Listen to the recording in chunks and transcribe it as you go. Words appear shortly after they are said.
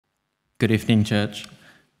Good evening, church.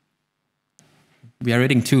 We are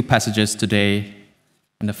reading two passages today,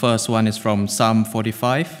 and the first one is from Psalm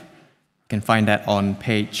 45. You can find that on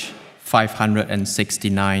page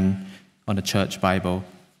 569 on the Church Bible.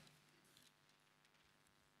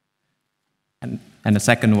 And the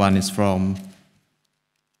second one is from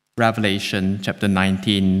Revelation chapter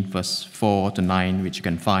 19, verse 4 to 9, which you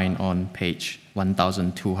can find on page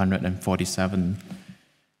 1247.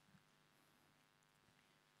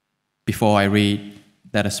 Before I read,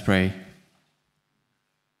 let us pray.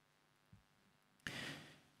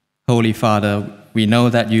 Holy Father, we know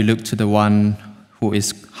that you look to the one who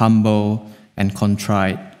is humble and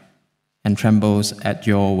contrite and trembles at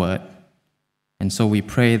your word. And so we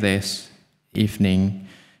pray this evening,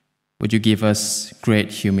 would you give us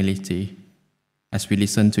great humility as we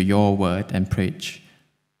listen to your word and preach.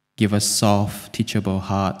 Give us soft, teachable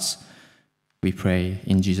hearts, we pray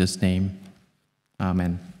in Jesus' name.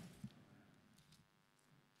 Amen.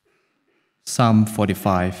 Psalm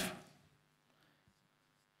 45.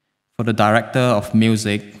 For the director of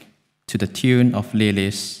music, to the tune of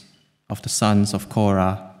lilies of the sons of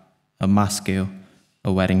Korah, a maskil,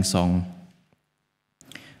 a wedding song.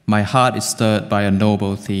 My heart is stirred by a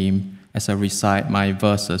noble theme as I recite my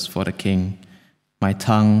verses for the king. My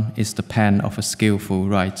tongue is the pen of a skillful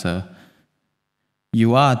writer.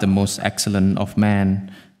 You are the most excellent of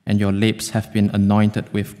men, and your lips have been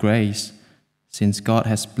anointed with grace, since God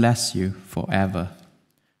has blessed you forever.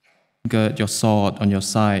 Gird your sword on your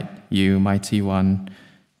side, you mighty one.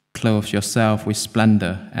 Clothe yourself with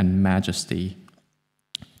splendor and majesty.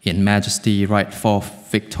 In majesty ride forth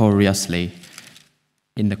victoriously.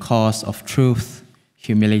 In the cause of truth,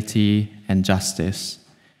 humility, and justice,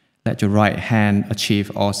 let your right hand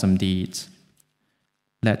achieve awesome deeds.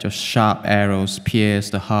 Let your sharp arrows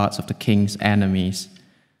pierce the hearts of the king's enemies.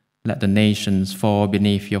 Let the nations fall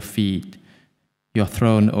beneath your feet. Your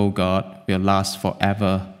throne, O God, will last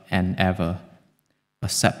forever and ever. A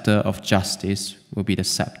scepter of justice will be the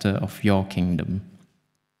scepter of your kingdom.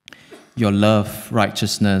 You love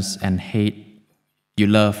righteousness and hate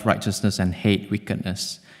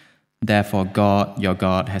wickedness. Therefore God, your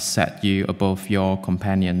God, has set you above your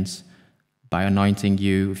companions by anointing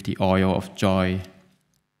you with the oil of joy.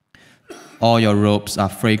 All your robes are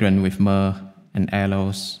fragrant with myrrh and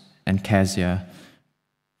aloes and cassia.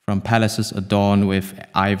 From palaces adorned with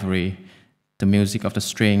ivory, the music of the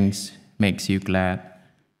strings makes you glad.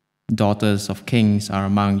 Daughters of kings are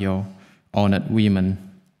among your honored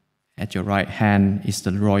women. At your right hand is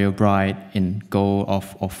the royal bride in gold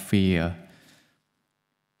of Ophir.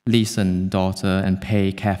 Listen, daughter, and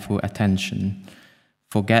pay careful attention.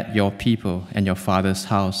 Forget your people and your father's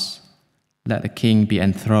house. Let the king be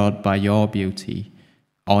enthralled by your beauty.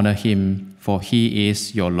 Honor him, for he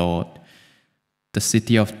is your Lord. The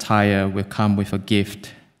city of Tyre will come with a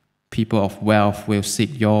gift. People of wealth will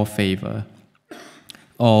seek your favor.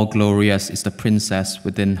 All glorious is the princess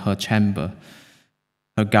within her chamber.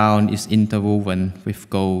 Her gown is interwoven with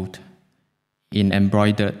gold. In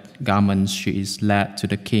embroidered garments she is led to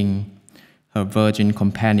the king. Her virgin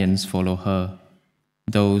companions follow her,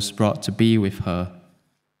 those brought to be with her.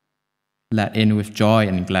 Let in with joy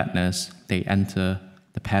and gladness, they enter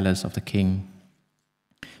the palace of the king.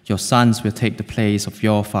 Your sons will take the place of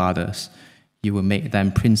your fathers. You will make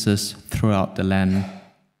them princes throughout the land.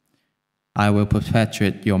 I will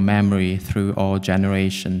perpetuate your memory through all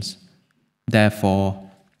generations. Therefore,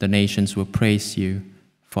 the nations will praise you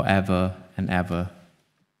forever and ever.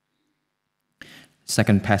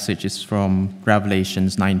 Second passage is from Revelation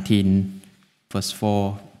 19, verse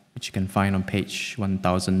 4, which you can find on page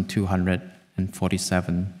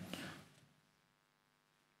 1247.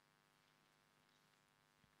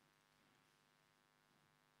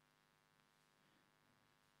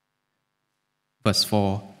 Verse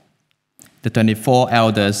 4, the 24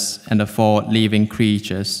 elders and the 4 living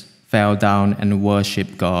creatures fell down and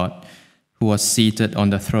worshipped God, who was seated on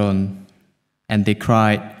the throne. And they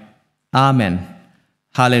cried, Amen,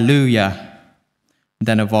 Hallelujah.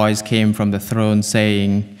 Then a voice came from the throne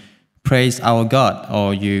saying, Praise our God,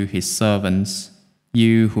 all you his servants,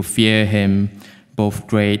 you who fear him, both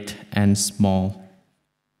great and small.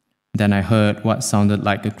 Then I heard what sounded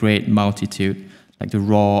like a great multitude, like the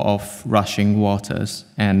roar of rushing waters,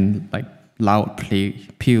 and like loud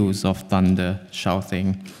peals of thunder,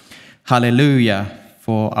 shouting, Hallelujah,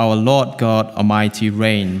 for our Lord God Almighty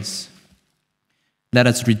reigns. Let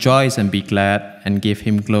us rejoice and be glad and give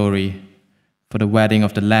him glory, for the wedding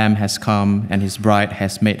of the Lamb has come, and his bride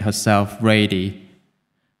has made herself ready.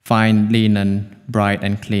 Fine linen, bright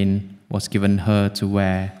and clean, was given her to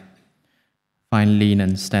wear. Fine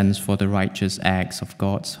linen stands for the righteous acts of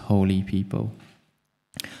God's holy people.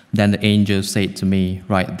 Then the angel said to me,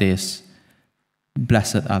 "Write this: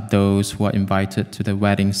 Blessed are those who are invited to the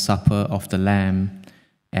wedding supper of the Lamb."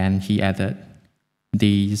 And he added,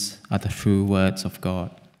 "These are the true words of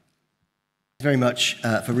God." Very much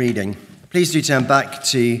for reading. Please do turn back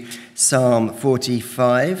to Psalm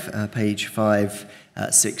 45, page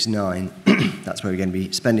 569. That's where we're going to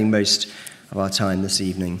be spending most of our time this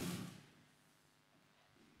evening.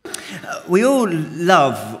 We all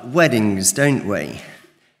love weddings, don't we?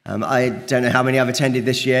 I don't know how many I've attended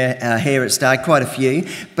this year here at Stag, quite a few.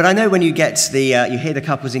 But I know when you get you hear the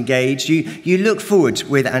couples engaged, you look forward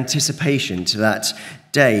with anticipation to that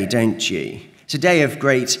day, don't you? It's a day of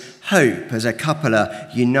great hope as a couple are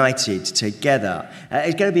united together.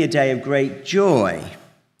 It's going to be a day of great joy.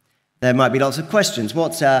 There might be lots of questions.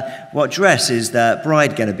 What dress is the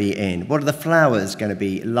bride going to be in? What are the flowers going to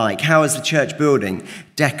be like? How is the church building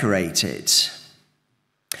decorated?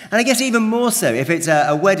 And I guess even more so if it's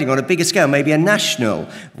a wedding on a bigger scale, maybe a national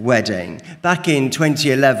wedding. Back in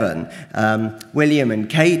 2011, William and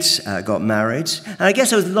Kate got married. And I guess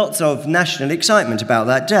there was lots of national excitement about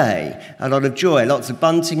that day. A lot of joy, lots of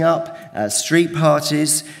bunting up, street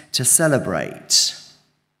parties to celebrate.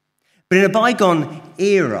 But in a bygone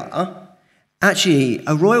era, actually,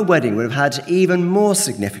 a royal wedding would have had even more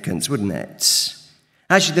significance, wouldn't it?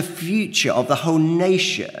 Actually, the future of the whole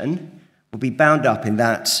nation will be bound up in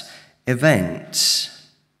that event.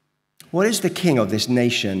 What is the king of this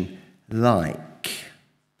nation like?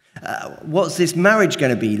 What's this marriage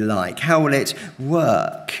going to be like? How will it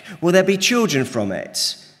work? Will there be children from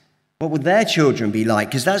it? What will their children be like?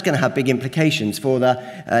 Because that's going to have big implications for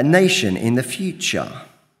the nation in the future.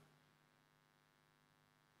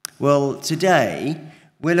 Well, today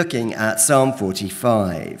we're looking at Psalm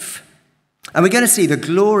 45. And we're going to see the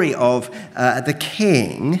glory of the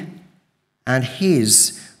king and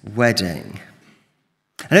his wedding.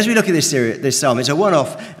 And as we look at this psalm, it's a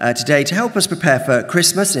one-off today to help us prepare for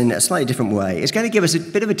Christmas in a slightly different way. It's going to give us a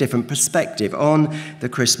bit of a different perspective on the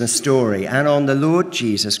Christmas story and on the Lord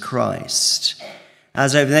Jesus Christ.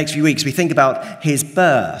 As over the next few weeks we think about his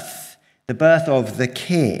birth, the birth of the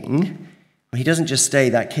king. Well, he doesn't just stay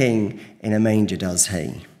that king in a manger, does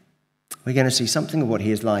he? We're going to see something of what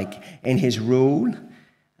he is like in his rule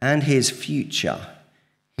and his future,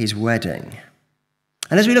 his wedding.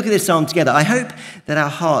 And as we look at this psalm together, I hope that our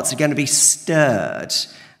hearts are going to be stirred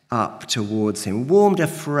up towards him, warmed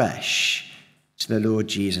afresh to the Lord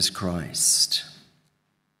Jesus Christ.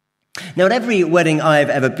 Now, at every wedding I've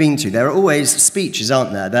ever been to, there are always speeches,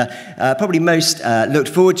 aren't there? The probably most looked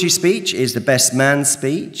forward to speech is the best man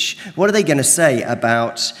speech. What are they going to say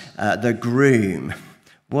about the groom?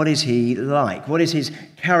 What is he like? What is his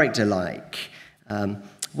character like?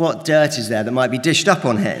 What dirt is there that might be dished up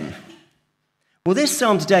on him? Well, this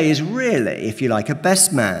psalm today is really, if you like, a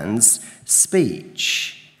best man's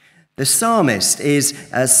speech. The psalmist is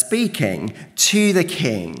speaking to the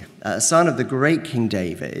king, son of the great King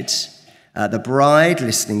David, the bride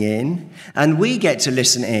listening in, and we get to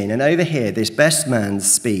listen in and overhear this best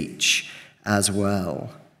man's speech as well.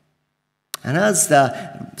 And as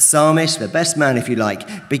the psalmist, the best man, if you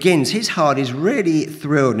like, begins, his heart is really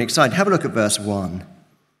thrilled and excited. Have a look at verse 1.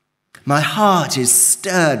 My heart is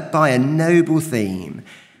stirred by a noble theme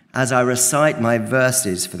as I recite my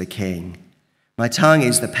verses for the king. My tongue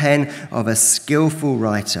is the pen of a skillful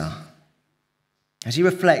writer. As he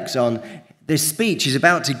reflects on this speech he's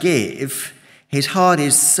about to give, his heart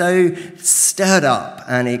is so stirred up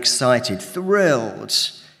and excited, thrilled,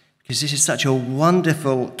 because this is such a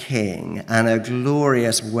wonderful king and a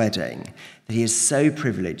glorious wedding that he is so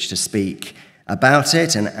privileged to speak about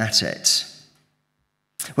it and at it.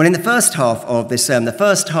 Well, in the first half of this sermon, the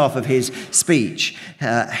first half of his speech,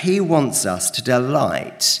 he wants us to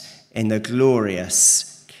delight in the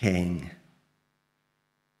glorious king.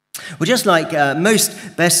 Well, just like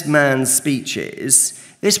most best man's speeches,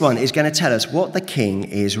 this one is going to tell us what the king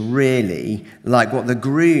is really like, what the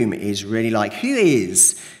groom is really like. Who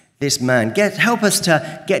is this man? Help us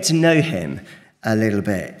to get to know him a little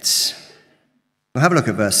bit. We'll have a look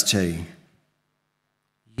at verse 2.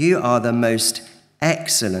 You are the most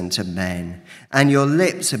excellent of men, and your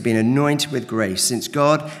lips have been anointed with grace, since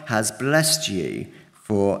God has blessed you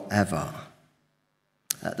forever.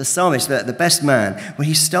 The psalmist, the best man, well,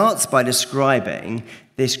 he starts by describing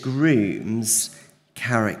this groom's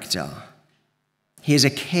character. He is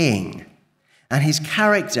a king, and his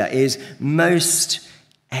character is most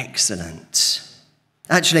excellent.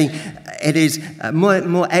 Actually, it is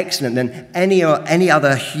more excellent than any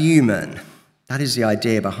other human. That is the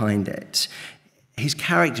idea behind it. his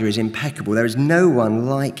character is impeccable. There is no one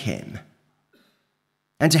like him.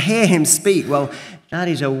 And to hear him speak, well, that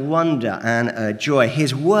is a wonder and a joy.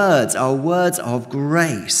 His words are words of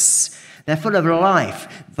grace. They're full of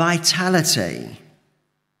life, vitality.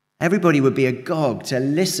 Everybody would be agog to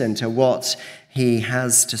listen to what he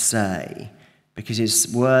has to say because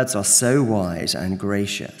his words are so wise and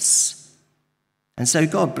gracious. And so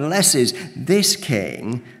God blesses this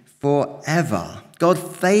king forever. God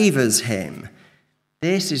favors him.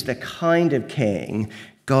 This is the kind of king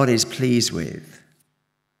God is pleased with.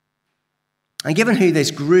 And given who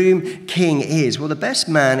this groom king is, well, the best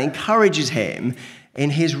man encourages him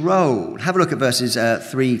in his role. Have a look at verses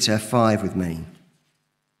 3 to 5 with me.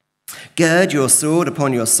 Gird your sword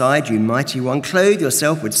upon your side, you mighty one. Clothe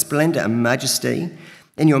yourself with splendor and majesty.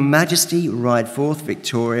 In your majesty ride forth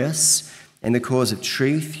victorious in the cause of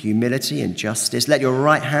truth, humility, and justice. Let your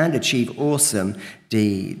right hand achieve awesome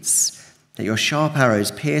deeds. Let your sharp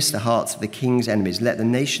arrows pierce the hearts of the king's enemies. Let the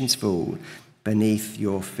nations fall beneath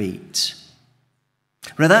your feet.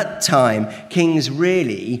 But at that time, kings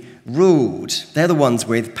really ruled. They're the ones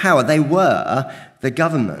with power. They were the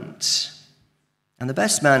government. And the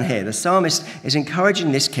best man here, the psalmist, is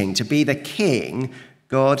encouraging this king to be the king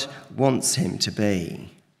God wants him to be.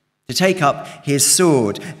 To take up his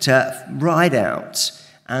sword, to ride out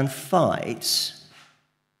and fight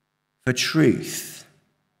for truth,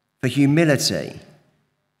 for humility,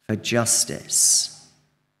 for justice.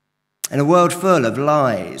 In a world full of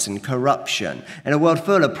lies and corruption, in a world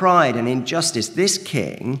full of pride and injustice, this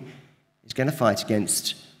king is going to fight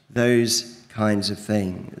against those kinds of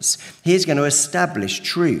things. He is going to establish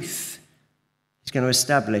truth. He's going to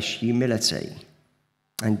establish humility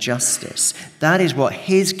and justice. That is what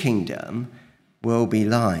his kingdom will be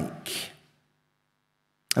like.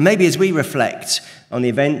 And maybe as we reflect on the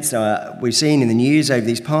events we've seen in the news over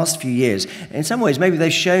these past few years, in some ways maybe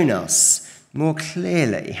they've shown us more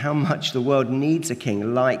clearly how much the world needs a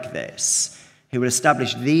king like this, who will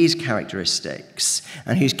establish these characteristics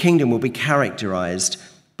and whose kingdom will be characterized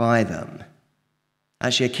by them.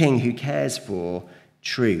 Actually, a king who cares for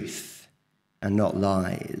truth and not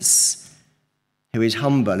lies, who is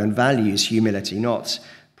humble and values humility, not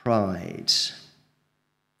pride,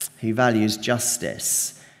 who values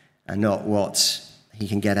justice and not what he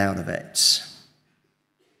can get out of it.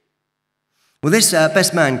 Well, this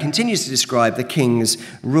best man continues to describe the king's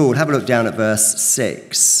rule. Have a look down at verse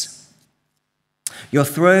 6. Your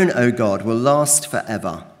throne, O God, will last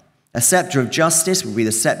forever. A scepter of justice will be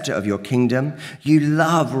the scepter of your kingdom. You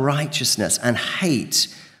love righteousness and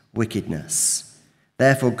hate wickedness.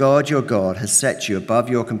 Therefore, God, your God, has set you above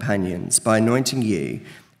your companions by anointing you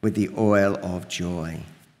with the oil of joy.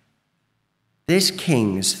 This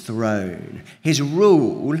king's throne, his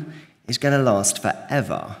rule, is going to last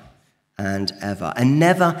forever and ever, a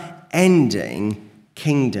never-ending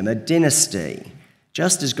kingdom, a dynasty,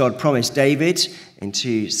 just as God promised David in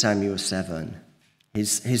 2 Samuel 7.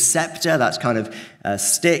 His scepter, that's kind of a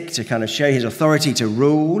stick to kind of show his authority to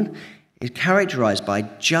rule, is characterized by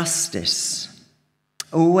justice,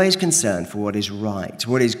 always concerned for what is right,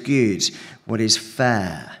 what is good, what is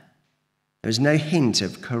fair. There is no hint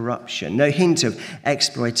of corruption, no hint of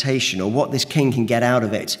exploitation or what this king can get out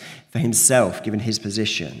of it for himself, given his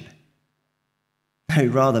position. No,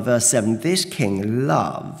 rather, verse 7, this king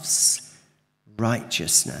loves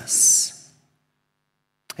righteousness.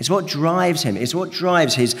 It's what drives him. It's what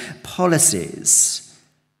drives his policies.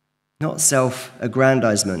 Not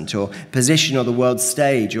self-aggrandizement or position on the world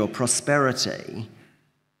stage or prosperity,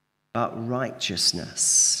 but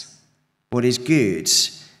righteousness. What is good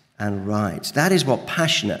and right. That is what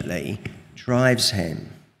passionately drives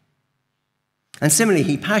him. And similarly,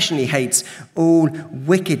 he passionately hates all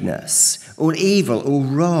wickedness, all evil, all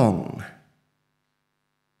wrong.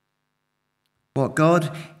 What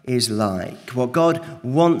God is like, what God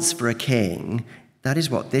wants for a king, that is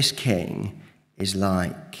what this king is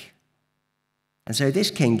like. And so this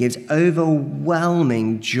king gives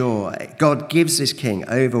overwhelming joy. God gives this king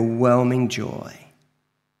overwhelming joy.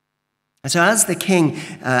 And so as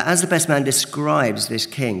the best man describes this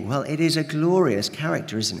king, well, it is a glorious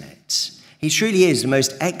character, isn't it? He truly is the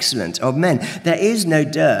most excellent of men. There is no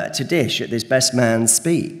dirt to dish at this best man's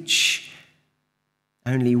speech.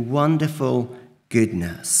 Only wonderful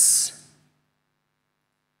goodness.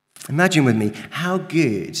 Imagine with me how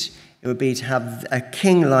good it would be to have a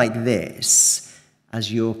king like this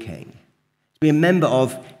as your king. To be a member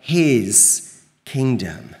of his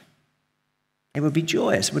kingdom. It would be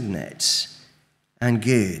joyous, wouldn't it? And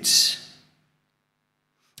good.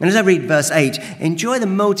 And as I read verse 8, enjoy the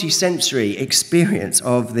multi-sensory experience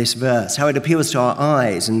of this verse, how it appeals to our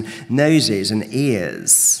eyes and noses and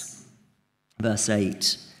ears. Verse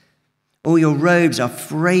 8, all your robes are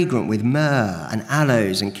fragrant with myrrh and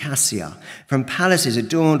aloes and cassia. From palaces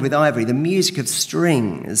adorned with ivory, the music of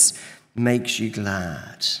strings makes you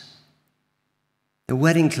glad. The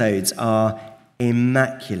wedding clothes are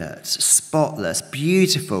immaculate, spotless,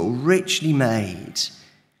 beautiful, richly made.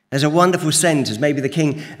 There's a wonderful scent as maybe the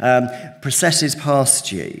king processes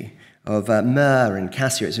past you of myrrh and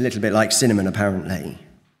cassia. It's a little bit like cinnamon, apparently.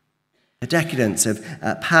 The decadence of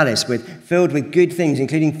a palace filled with good things,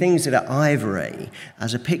 including things that are ivory,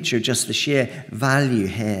 as a picture of just the sheer value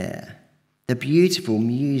here. The beautiful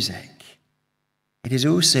music. It is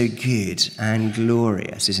also good and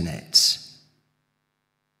glorious, isn't it?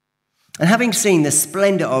 And having seen the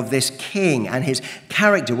splendor of this king and his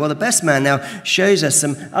character, well, the best man now shows us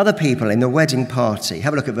some other people in the wedding party.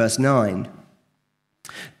 Have a look at verse 9.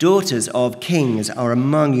 Daughters of kings are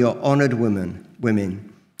among your honored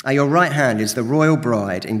women. At your right hand is the royal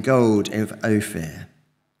bride in gold of Ophir.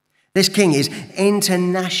 This king is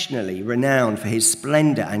internationally renowned for his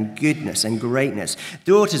splendor and goodness and greatness.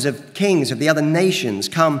 Daughters of kings of the other nations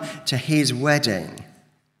come to his wedding.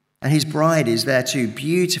 And his bride is there too,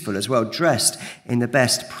 beautiful as well, dressed in the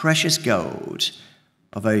best precious gold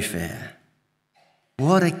of Ophir.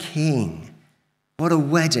 What a king. What a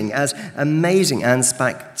wedding, as amazing and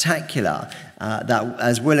spectacular that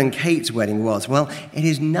as Will and Kate's wedding was. Well, it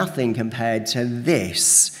is nothing compared to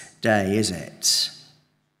this day, is it?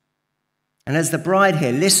 And as the bride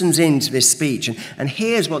here listens into this speech and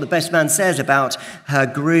hears what the best man says about her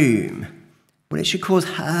groom, well, it should cause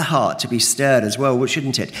her heart to be stirred as well,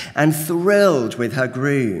 shouldn't it? And thrilled with her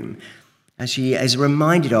groom as she is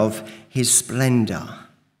reminded of his splendor.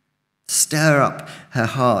 Stir up her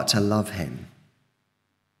heart to love him.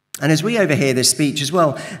 And as we overhear this speech as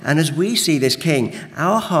well, and as we see this king,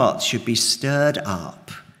 our hearts should be stirred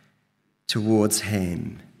up towards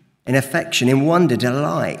him in affection, in wonder,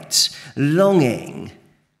 delight, longing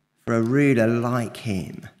for a ruler like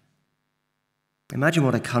him. Imagine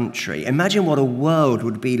what a country, imagine what a world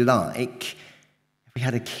would be like if we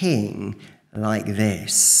had a king like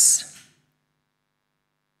this.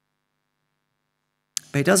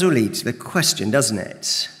 But it does all lead to the question, doesn't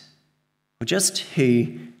it? Well, just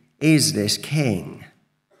who is this king?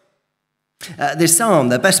 This psalm,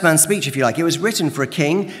 the best man's speech, if you like, it was written for a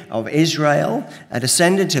king of Israel, a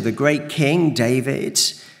descendant of the great king David.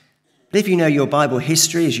 But if you know your Bible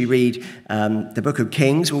history as you read the book of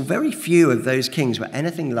Kings, well, very few of those kings were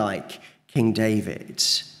anything like King David.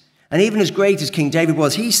 And even as great as King David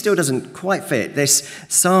was, he still doesn't quite fit this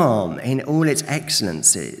psalm in all its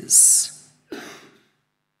excellencies.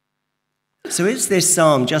 So is this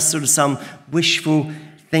psalm just sort of some wishful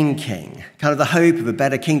thinking, kind of the hope of a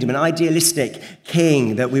better kingdom, an idealistic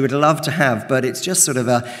king that we would love to have, but it's just sort of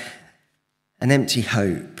an empty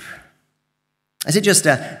hope? Is it just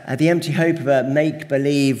the empty hope of a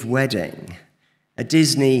make-believe wedding, a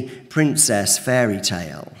Disney princess fairy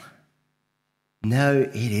tale? No,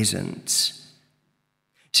 it isn't.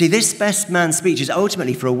 See, this best man's speech is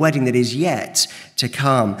ultimately for a wedding that is yet to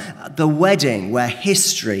come, the wedding where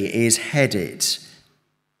history is headed.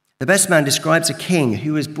 The best man describes a king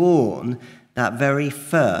who was born that very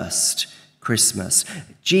first Christmas,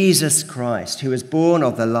 Jesus Christ, who was born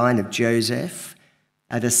of the line of Joseph,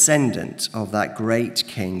 a descendant of that great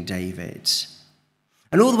King David.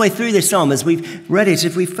 And all the way through this psalm, as we've read it,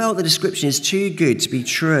 if we felt the description is too good to be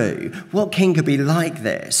true, what king could be like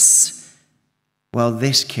this? Well,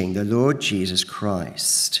 this king, the Lord Jesus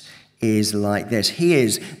Christ, is like this. He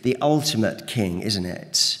is the ultimate king, isn't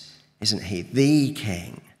it? Isn't he? The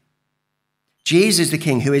king. Jesus is the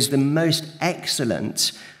king who is the most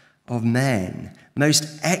excellent of men,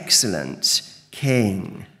 most excellent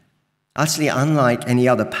king. Utterly unlike any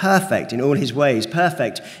other, perfect in all his ways,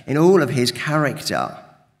 perfect in all of his character.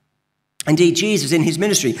 Indeed, Jesus, in his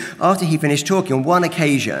ministry, after he finished talking, on one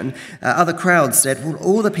occasion, other crowds said, well,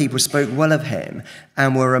 all the people spoke well of him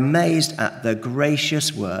and were amazed at the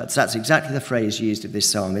gracious words. That's exactly the phrase used of this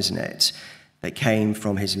psalm, isn't it? That came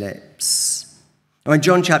from his lips. Or in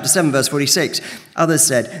John chapter 7, verse 46, others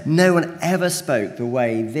said, no one ever spoke the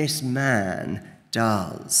way this man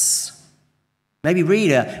does. Maybe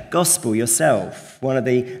read a gospel yourself, one of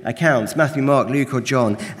the accounts, Matthew, Mark, Luke, or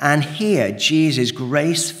John, and hear Jesus'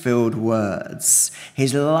 grace-filled words,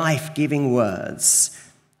 his life-giving words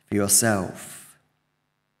for yourself.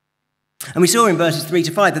 And we saw in verses 3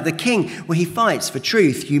 to 5 that the king, well, he fights for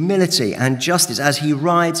truth, humility, and justice as he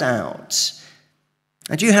rides out.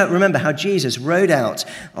 And do you remember how Jesus rode out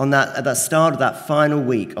at the start of that final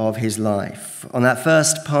week of his life? On that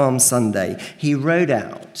first Palm Sunday, he rode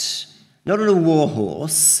out, not on a war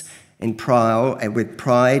horse with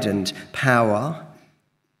pride and power,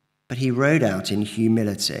 but he rode out in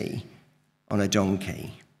humility on a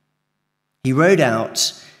donkey. He rode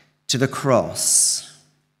out to the cross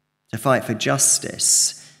to fight for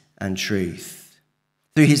justice and truth.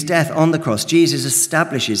 Through his death on the cross, Jesus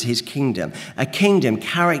establishes his kingdom, a kingdom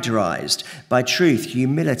characterized by truth,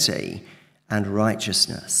 humility, and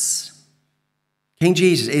righteousness. King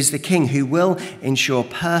Jesus is the king who will ensure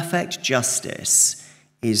perfect justice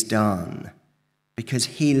is done because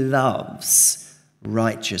he loves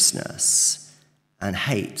righteousness and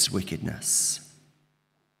hates wickedness.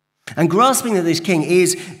 And grasping that this king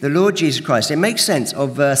is the Lord Jesus Christ, it makes sense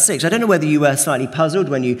of verse 6. I don't know whether you were slightly puzzled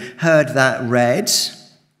when you heard that read.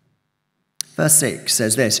 Verse 6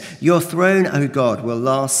 says this, "Your throne, O God, will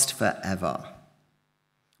last forever."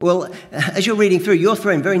 Well, as you're reading through, your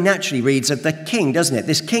throne very naturally reads of the king, doesn't it?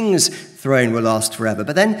 This king's throne will last forever.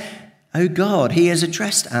 But then, O God, he is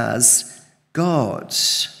addressed as God.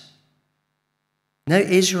 No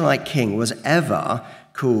Israelite king was ever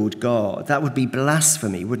called God. That would be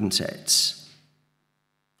blasphemy, wouldn't it?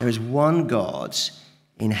 There is one God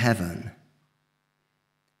in heaven.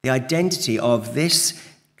 The identity of this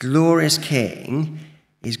glorious king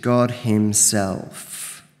is God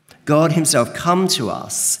himself. God himself come to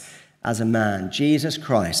us as a man, Jesus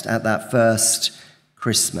Christ, at that first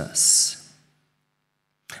Christmas.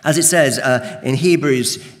 As it says in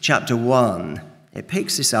Hebrews chapter 1, it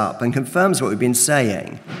picks this up and confirms what we've been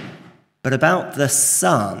saying. But about the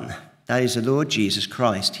Son, that is the Lord Jesus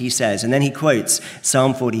Christ, he says, and then he quotes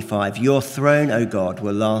Psalm 45, "Your throne, O God,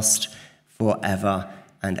 will last forever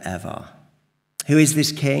and ever." Who is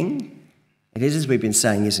this king? It is, as we've been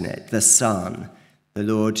saying, isn't it? The Son, the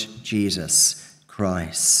Lord Jesus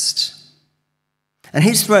Christ. And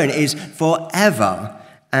his throne is forever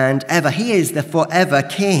and ever. He is the forever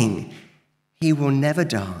king. He will never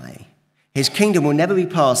die. His kingdom will never be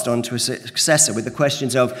passed on to a successor with the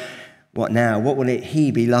questions of, what now? What will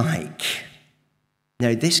he be like?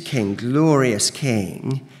 No, this king, glorious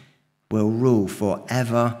king, will rule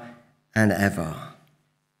forever and ever.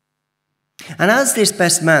 And as this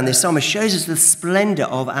best man, this psalmist shows us the splendor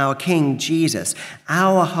of our King Jesus,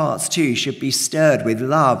 our hearts too should be stirred with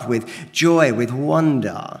love, with joy, with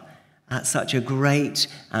wonder at such a great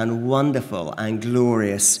and wonderful and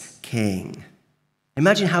glorious king.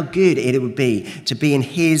 Imagine how good it would be to be in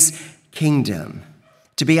his kingdom,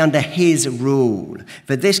 to be under his rule,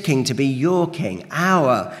 for this king to be your king,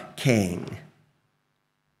 our king.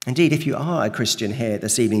 Indeed, if you are a Christian here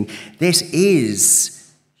this evening, this is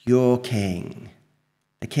your king,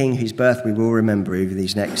 a king whose birth we will remember over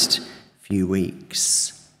these next few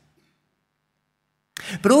weeks.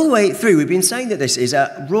 But all the way through, we've been saying that this is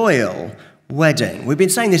a royal wedding. We've been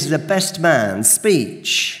saying this is a best man's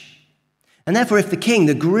speech. And therefore, if the king,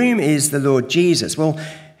 the groom, is the Lord Jesus, well,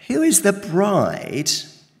 who is the bride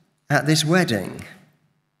at this wedding?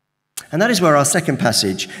 And that is where our second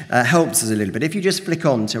passage helps us a little bit. If you just flick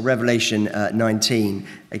on to Revelation 19,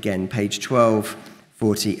 again, page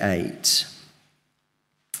 1248.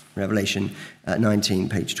 Revelation 19,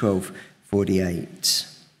 page 1248.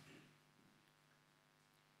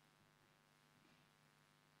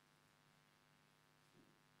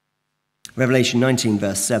 Revelation 19,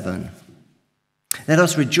 verse 7. "Let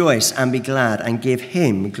us rejoice and be glad and give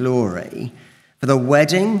him glory, for the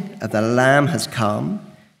wedding of the Lamb has come,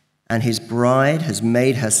 and his bride has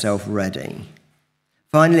made herself ready.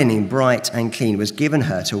 Fine linen, bright and clean, was given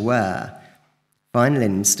her to wear. Fine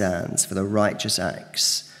linen stands for the righteous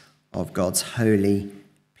acts of God's holy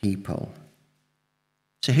people."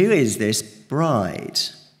 So who is this bride?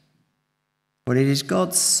 Well, it is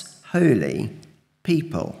God's holy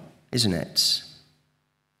people, isn't it?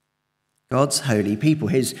 God's holy people,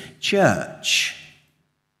 his church,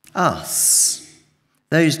 us,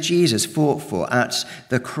 those Jesus fought for at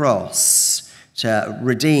the cross to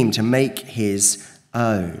redeem, to make his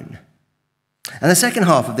own. And the second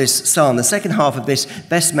half of this psalm, the second half of this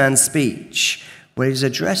best man's speech, well, it is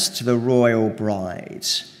addressed to the royal bride,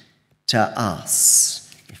 to us,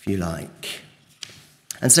 if you like.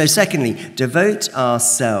 And so secondly, devote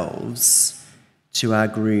ourselves to our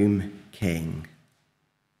groom king.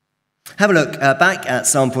 Have a look back at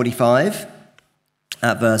Psalm 45,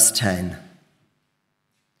 at verse 10.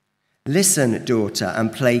 "Listen, daughter,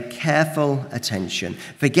 and pay careful attention.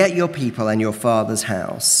 Forget your people and your father's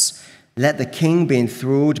house. Let the king be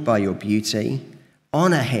enthralled by your beauty.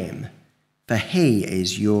 Honor him, for he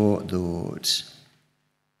is your Lord."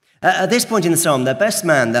 At this point in the psalm, the best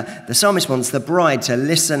man, the psalmist wants the bride to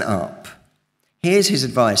listen up. Here's his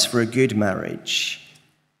advice for a good marriage.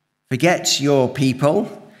 Forget your people,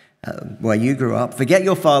 where you grew up. Forget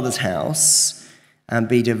your father's house and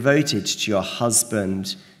be devoted to your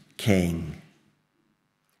husband, king.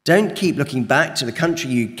 Don't keep looking back to the country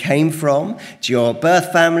you came from, to your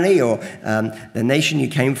birth family or the nation you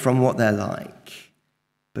came from, what they're like.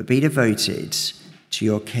 But be devoted to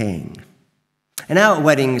your king. In our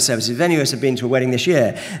wedding services, if any of us have been to a wedding this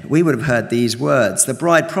year, we would have heard these words. The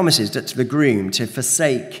bride promises to the groom to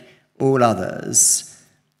forsake all others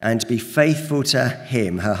and to be faithful to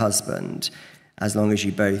him, her husband, as long as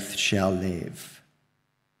you both shall live.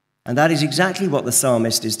 And that is exactly what the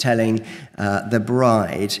psalmist is telling the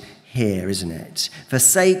bride here, isn't it?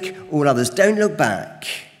 Forsake all others. Don't look back.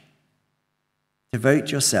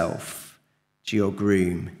 Devote yourself to your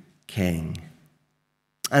groom, king.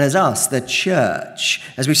 And as us, the church,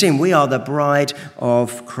 as we've seen, we are the bride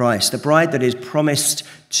of Christ, the bride that is promised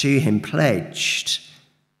to him, pledged.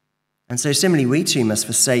 And so similarly, we too must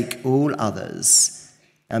forsake all others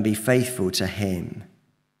and be faithful to him.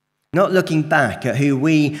 Not looking back at who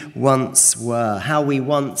we once were, how we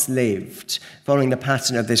once lived, following the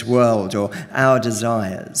pattern of this world or our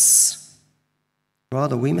desires.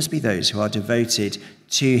 Rather, we must be those who are devoted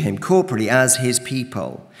to him corporately as his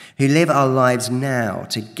people, who live our lives now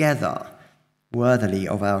together worthily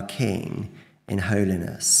of our King in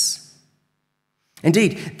holiness.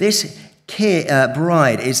 Indeed, this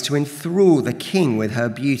bride is to enthrall the king with her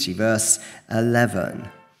beauty, verse 11.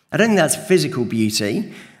 I don't think that's physical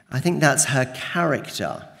beauty. I think that's her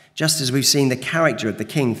character, just as we've seen the character of the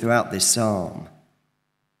king throughout this psalm.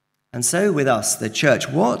 And so with us, the church,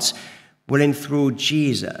 what will enthrall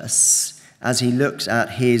Jesus as he looks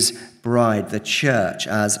at his bride, the church,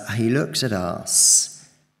 as he looks at us?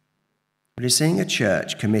 Well, he's seeing a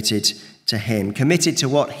church committed to him, committed to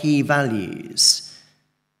what he values,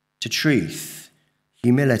 to truth,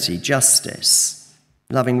 humility, justice,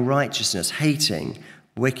 loving righteousness, hating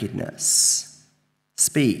wickedness,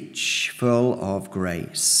 speech full of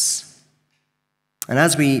grace. And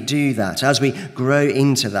as we do that, as we grow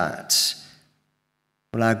into that,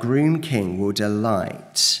 well, our groom king will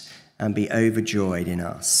delight and be overjoyed in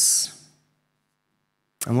us.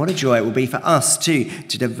 And what a joy it will be for us too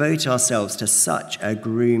to devote ourselves to such a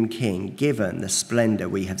groom king, given the splendor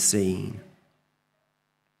we have seen.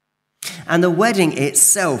 And the wedding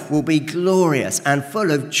itself will be glorious and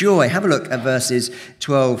full of joy. Have a look at verses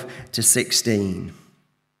 12 to 16.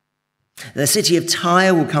 The city of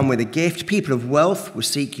Tyre will come with a gift. People of wealth will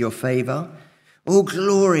seek your favor. All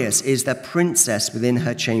glorious is the princess within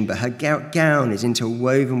her chamber. Her gown is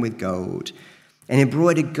interwoven with gold. An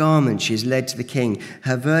embroidered garment she is led to the king.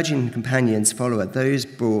 Her virgin companions follow her, those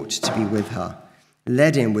brought to be with her,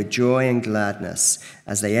 led in with joy and gladness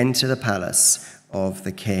as they enter the palace of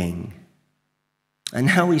the king. And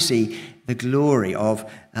now we see the glory of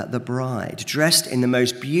the bride, dressed in the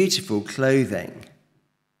most beautiful clothing.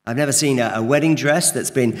 I've never seen a wedding dress that's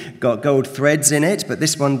got gold threads in it, but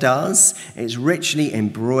this one does. It's richly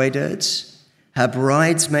embroidered. Her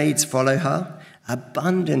bridesmaids follow her.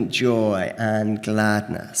 Abundant joy and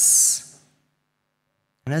gladness.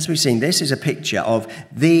 And as we've seen, this is a picture of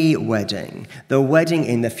the wedding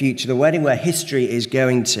in the future, the wedding where history is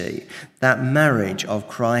going to, that marriage of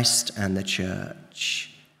Christ and the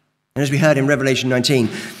church. And as we heard in Revelation 19,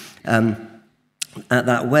 at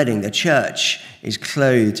that wedding, the church is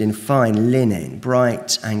clothed in fine linen,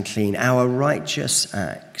 bright and clean, our righteous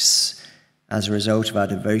acts as a result of our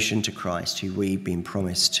devotion to Christ, who we've been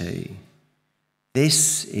promised to.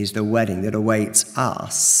 This is the wedding that awaits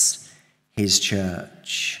us, his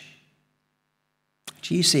church.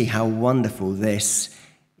 Do you see how wonderful this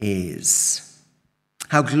is?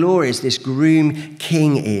 How glorious this groom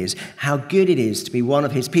king is, how good it is to be one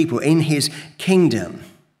of his people in his kingdom.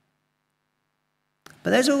 But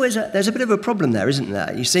there's a bit of a problem there, isn't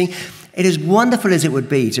there? You see, it is wonderful as it would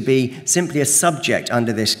be to be simply a subject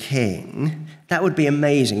under this king. That would be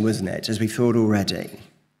amazing, wouldn't it, as we thought already?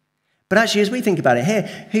 But actually, as we think about it here,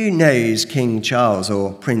 who knows King Charles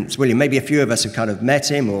or Prince William? Maybe a few of us have kind of met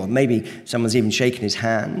him, or maybe someone's even shaken his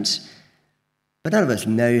hand. But none of us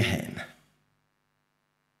know him.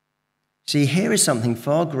 See, here is something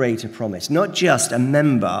far greater promised, not just a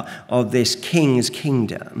member of this king's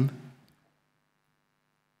kingdom,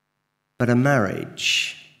 but a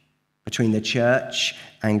marriage between the church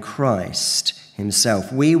and Christ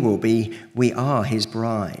himself. We are his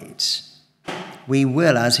bride. We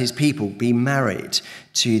will, as his people, be married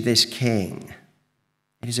to this king.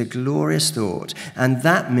 It is a glorious thought, and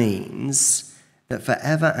that means that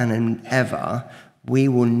forever and ever we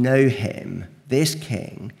will know him, this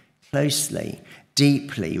King, closely,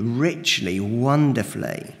 deeply, richly,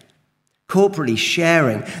 wonderfully, corporally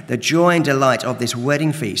sharing the joy and delight of this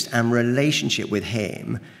wedding feast and relationship with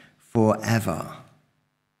him forever.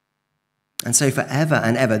 And so forever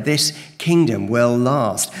and ever, this kingdom will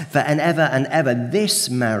last. Forever and ever, this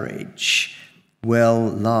marriage will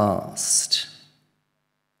last.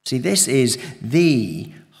 See, this is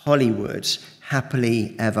the Hollywood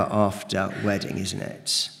happily ever after wedding, isn't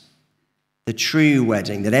it? The true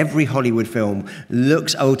wedding that every Hollywood film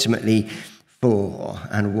looks ultimately for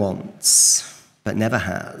and wants, but never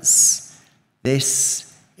has.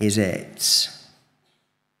 This is it.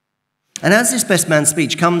 And as this best man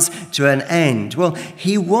speech comes to an end, well,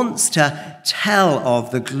 he wants to tell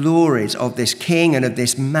of the glories of this king and of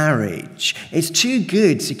this marriage. It's too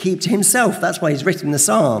good to keep to himself. That's why he's written the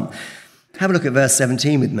psalm. Have a look at verse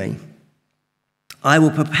 17 with me. I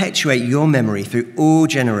will perpetuate your memory through all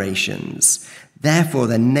generations. Therefore,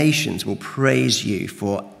 the nations will praise you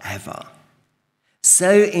forever.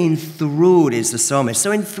 So enthralled is the psalmist,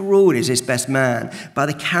 so enthralled is this best man by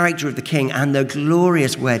the character of the king and the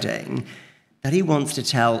glorious wedding that he wants to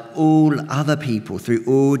tell all other people through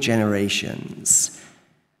all generations.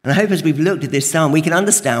 And I hope as we've looked at this psalm, we can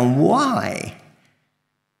understand why.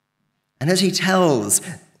 And as he tells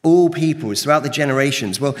all peoples throughout the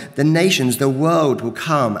generations, well, the nations, the world will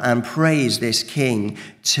come and praise this king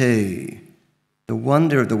too. The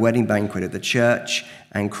wonder of the wedding banquet of the church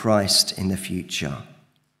and Christ in the future.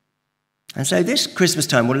 And so this Christmas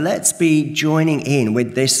time, well, let's be joining in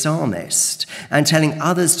with this psalmist and telling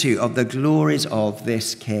others too of the glories of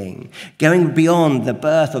this king. Going beyond the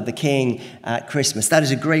birth of the king at Christmas. That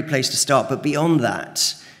is a great place to start, but beyond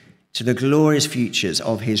that, to the glorious futures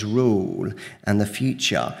of his rule and the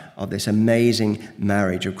future of this amazing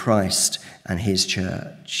marriage of Christ and his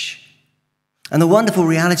church. And the wonderful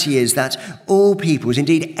reality is that all peoples,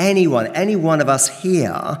 indeed any one of us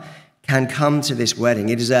here, can come to this wedding.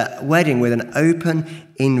 It is a wedding with an open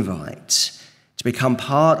invite to become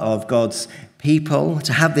part of God's people,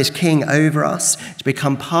 to have this king over us, to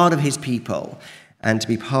become part of his people, and to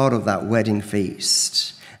be part of that wedding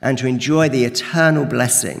feast, and to enjoy the eternal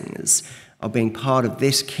blessings of being part of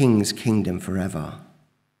this king's kingdom forever.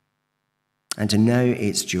 And to know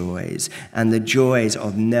its joys and the joys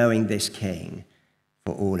of knowing this king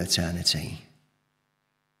for all eternity.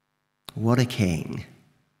 What a king.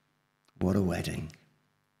 What a wedding.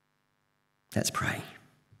 Let's pray.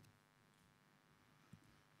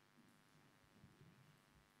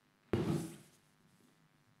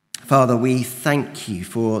 Father, we thank you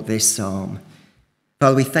for this psalm.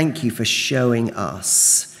 Father, we thank you for showing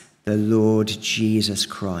us the Lord Jesus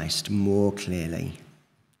Christ more clearly,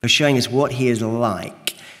 for showing us what he is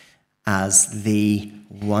like as the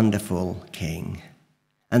wonderful King.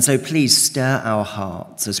 And so please stir our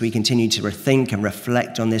hearts as we continue to think and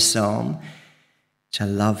reflect on this psalm, to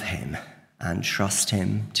love him and trust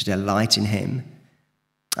him, to delight in him.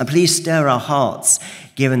 And please stir our hearts,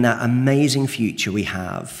 given that amazing future we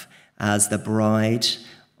have as the bride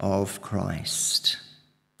of Christ.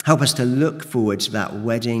 Help us to look forward to that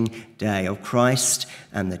wedding day of Christ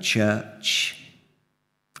and the church.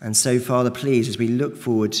 And so, Father, please, as we look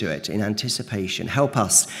forward to it in anticipation, help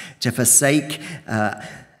us to forsake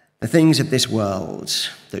the things of this world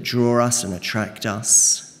that draw us and attract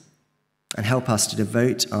us, and help us to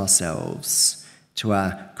devote ourselves to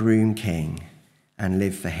our groom King and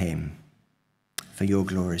live for him, for your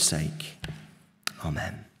glory's sake.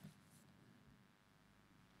 Amen.